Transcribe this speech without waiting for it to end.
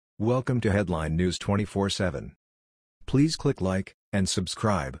Welcome to Headline News 24/7. Please click like and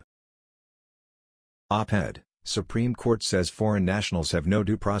subscribe. Op-ed: Supreme Court says foreign nationals have no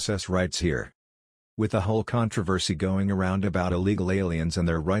due process rights here. With the whole controversy going around about illegal aliens and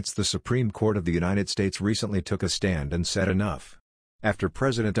their rights, the Supreme Court of the United States recently took a stand and said enough. After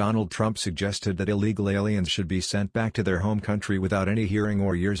President Donald Trump suggested that illegal aliens should be sent back to their home country without any hearing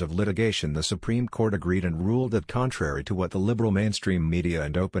or years of litigation, the Supreme Court agreed and ruled that contrary to what the liberal mainstream media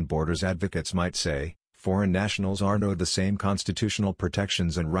and open borders advocates might say, foreign nationals are owed the same constitutional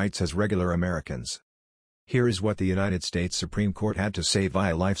protections and rights as regular Americans. Here is what the United States Supreme Court had to say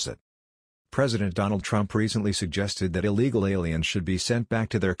via LifeSite. President Donald Trump recently suggested that illegal aliens should be sent back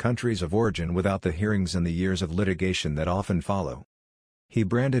to their countries of origin without the hearings and the years of litigation that often follow. He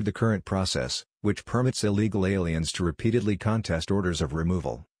branded the current process, which permits illegal aliens to repeatedly contest orders of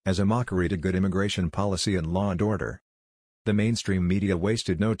removal, as a mockery to good immigration policy and law and order. The mainstream media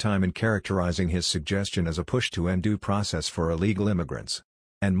wasted no time in characterizing his suggestion as a push to end due process for illegal immigrants.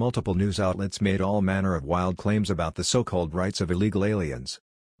 And multiple news outlets made all manner of wild claims about the so-called rights of illegal aliens.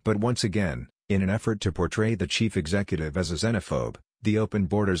 But once again, in an effort to portray the chief executive as a xenophobe, the Open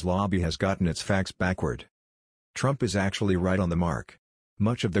Borders lobby has gotten its facts backward. Trump is actually right on the mark.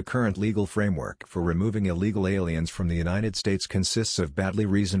 Much of the current legal framework for removing illegal aliens from the United States consists of badly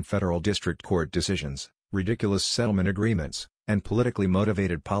reasoned federal district court decisions, ridiculous settlement agreements, and politically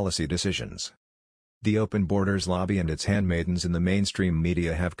motivated policy decisions. The Open Borders lobby and its handmaidens in the mainstream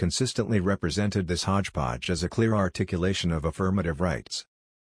media have consistently represented this hodgepodge as a clear articulation of affirmative rights.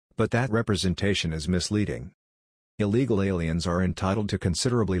 But that representation is misleading. Illegal aliens are entitled to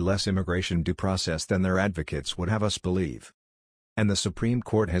considerably less immigration due process than their advocates would have us believe. And the Supreme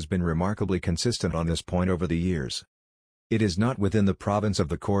Court has been remarkably consistent on this point over the years. It is not within the province of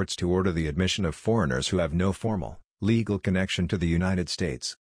the courts to order the admission of foreigners who have no formal, legal connection to the United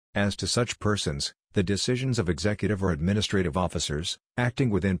States. As to such persons, the decisions of executive or administrative officers, acting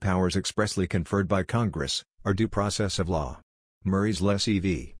within powers expressly conferred by Congress, are due process of law. Murray's Lessee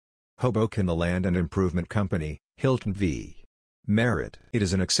v. Hoboken. The Land and Improvement Company, Hilton v. Merritt. It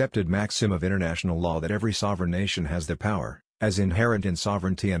is an accepted maxim of international law that every sovereign nation has the power, as inherent in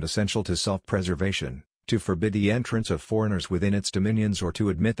sovereignty and essential to self-preservation, to forbid the entrance of foreigners within its dominions or to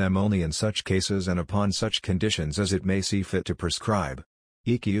admit them only in such cases and upon such conditions as it may see fit to prescribe.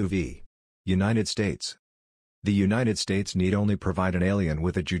 EQ v. United States. The United States need only provide an alien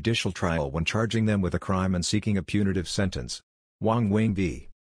with a judicial trial when charging them with a crime and seeking a punitive sentence. Wong Wing v.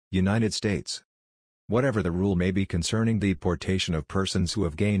 United States. Whatever the rule may be concerning the deportation of persons who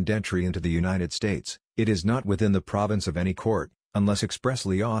have gained entry into the United States, it is not within the province of any court, unless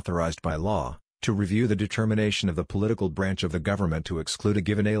expressly authorized by law, to review the determination of the political branch of the government to exclude a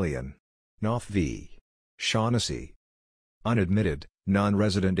given alien. Knopf v. Shaughnessy. Unadmitted,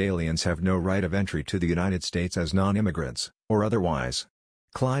 non-resident aliens have no right of entry to the United States as non-immigrants, or otherwise.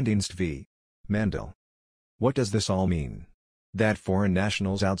 Kleindienst v. Mandel. What does this all mean? That foreign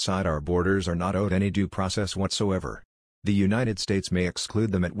nationals outside our borders are not owed any due process whatsoever. The United States may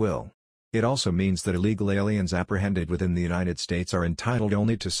exclude them at will. It also means that illegal aliens apprehended within the United States are entitled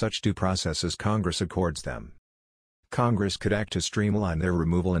only to such due process as Congress accords them. Congress could act to streamline their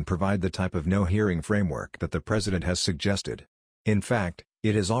removal and provide the type of no-hearing framework that the President has suggested. In fact,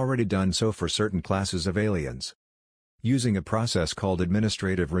 it has already done so for certain classes of aliens. Using a process called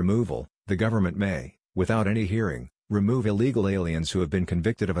administrative removal, the government may, without any hearing, remove illegal aliens who have been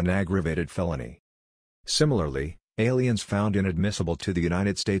convicted of an aggravated felony. Similarly, aliens found inadmissible to the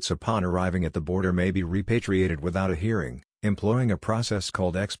United States upon arriving at the border may be repatriated without a hearing, employing a process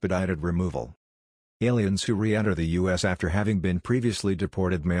called expedited removal. Aliens who re-enter the U.S. after having been previously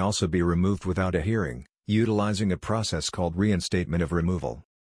deported may also be removed without a hearing, utilizing a process called reinstatement of removal.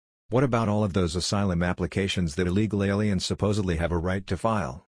 What about all of those asylum applications that illegal aliens supposedly have a right to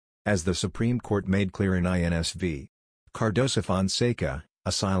file? As the Supreme Court made clear in INS v. Cardoso-Fonseca,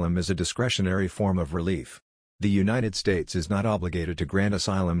 asylum is a discretionary form of relief. The United States is not obligated to grant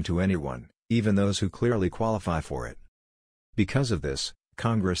asylum to anyone, even those who clearly qualify for it. Because of this,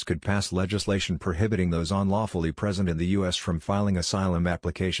 Congress could pass legislation prohibiting those unlawfully present in the U.S. from filing asylum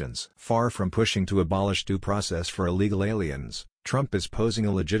applications. Far from pushing to abolish due process for illegal aliens, Trump is posing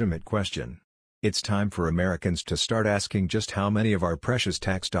a legitimate question. It's time for Americans to start asking just how many of our precious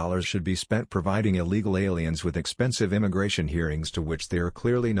tax dollars should be spent providing illegal aliens with expensive immigration hearings to which they are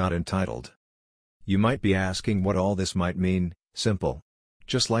clearly not entitled. You might be asking what all this might mean. Simple.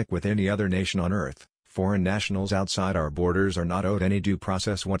 Just like with any other nation on earth, foreign nationals outside our borders are not owed any due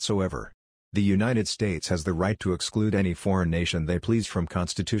process whatsoever. The United States has the right to exclude any foreign nation they please from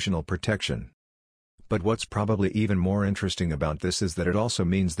constitutional protection. But what's probably even more interesting about this is that it also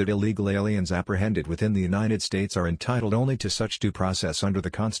means that illegal aliens apprehended within the United States are entitled only to such due process under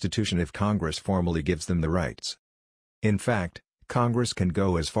the Constitution if Congress formally gives them the rights. In fact, Congress can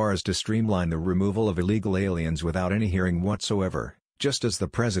go as far as to streamline the removal of illegal aliens without any hearing whatsoever, just as the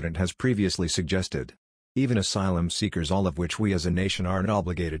president has previously suggested. Even asylum seekers, all of which we as a nation aren't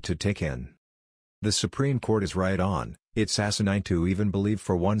obligated to take in. The Supreme Court is right on. It's asinine to even believe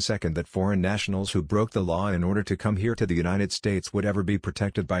for one second that foreign nationals who broke the law in order to come here to the United States would ever be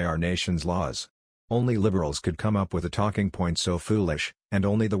protected by our nation's laws. Only liberals could come up with a talking point so foolish, and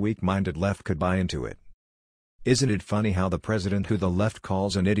only the weak-minded left could buy into it. Isn't it funny how the president who the left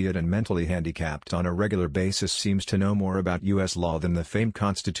calls an idiot and mentally handicapped on a regular basis seems to know more about U.S. law than the famed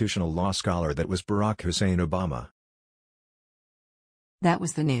constitutional law scholar that was Barack Hussein Obama? That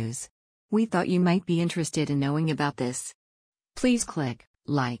was the news. We thought you might be interested in knowing about this. Please click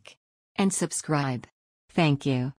like and subscribe. Thank you.